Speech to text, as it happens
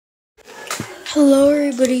Hello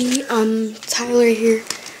everybody, Tyler here.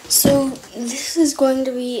 So this is going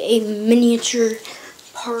to be a miniature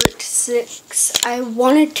part 6. I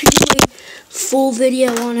wanted to do a full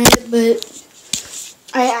video on it, but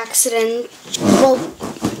I accidentally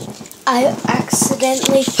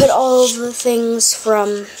put all of the things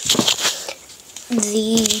from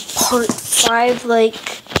the part 5,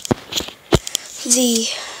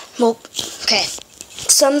 okay.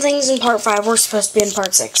 Some things in part 5 were supposed to be in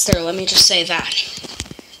part 6. There, let me just say that.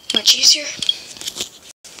 Much easier.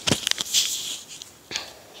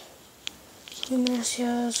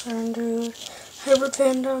 Luminacia, surrendered, hybrid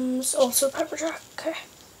fandoms, also Pepper Jack. Okay.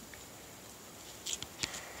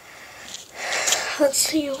 Let's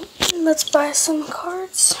see. Let's buy some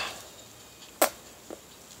cards.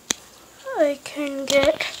 I can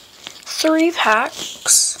get 3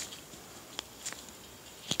 packs.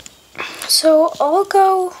 So I'll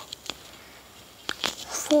go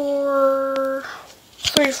for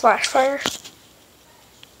 3 flash fire.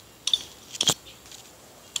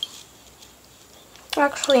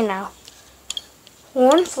 Actually, no.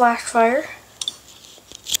 1 flash fire.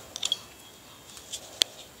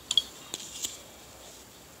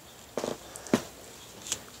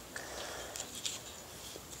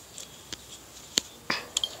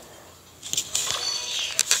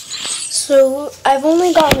 So, I've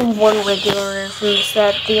only gotten 1 regular rare from the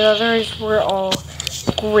set. The others were all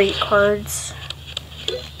great cards.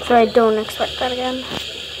 So I don't expect that again.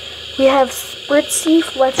 We have Spritzy,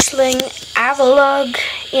 Fletchling, Avalugg,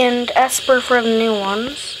 and Esper for the new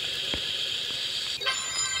ones.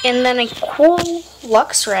 And then a cool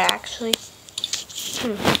Luxray, actually.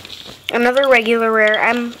 Another regular rare.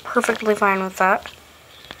 I'm perfectly fine with that.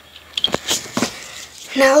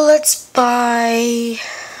 Now let's buy...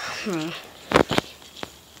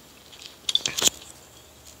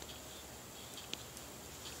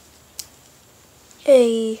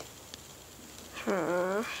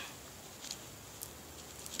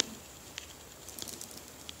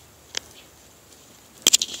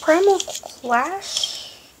 Primal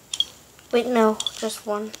Clash? Wait, no, just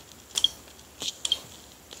 1.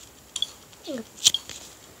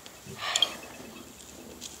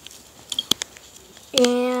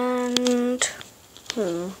 And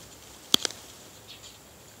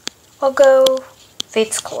I'll go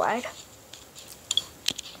Fates Collide.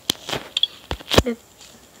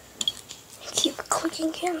 Keep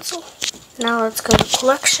clicking cancel. Now let's go to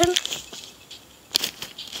collection.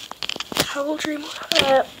 Howl Dream.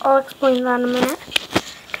 I'll explain that in a minute.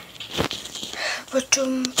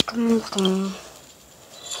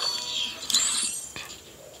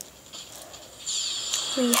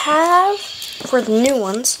 We have, for the new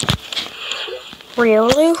ones,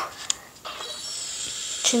 Riolu,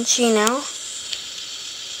 Chinchino,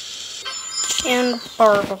 and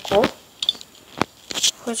Barbicle,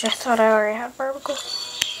 which I thought I already had Barbicle,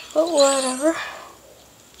 but whatever.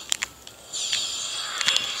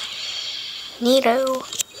 Neato.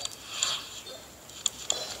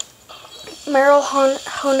 Meryl,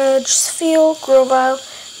 Honedge, Spheal, Grovyle,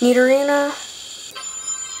 Nidorina,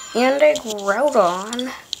 and a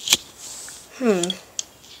Groudon.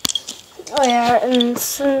 Oh yeah, and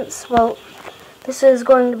since, well, this is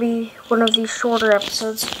going to be one of these shorter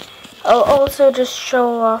episodes, I'll also just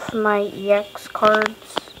show off my EX cards.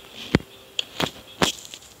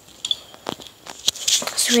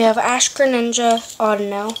 So we have Ash Greninja,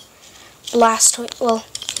 Audino, Blastoise, well,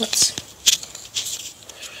 let's...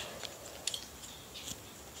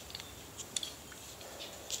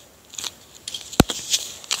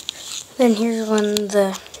 Then here's when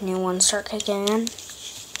the new ones start kicking in.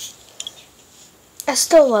 I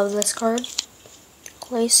still love this card.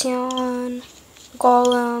 Glaceon,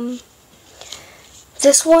 Golem.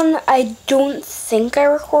 This one, I don't think I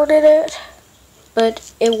recorded it,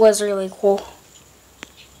 but it was really cool.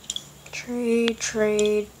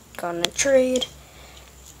 Trade, gonna trade,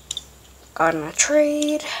 gonna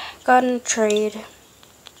trade, gonna trade.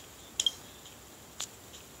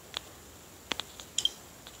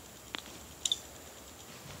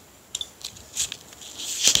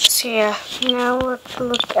 So yeah, now let's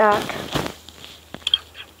look at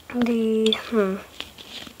the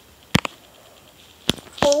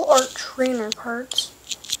full art trainer cards,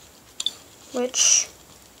 which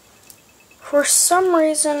for some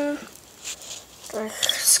reason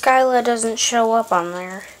Skyla doesn't show up on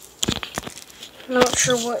there. Not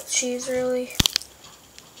sure what she's really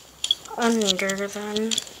under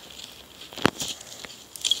then.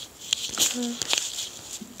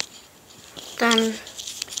 Then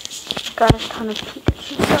got a ton of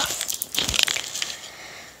Pikachu stuff.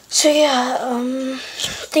 So yeah,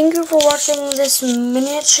 thank you for watching this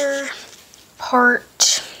miniature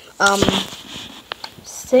part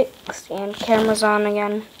 6, and camera's on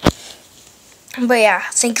again. But yeah,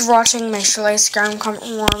 thank you for watching. Make sure to like, subscribe, and comment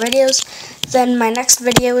for more videos. Then my next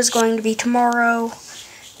video is going to be tomorrow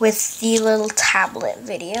with the little tablet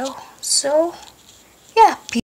video. So, yeah, peace.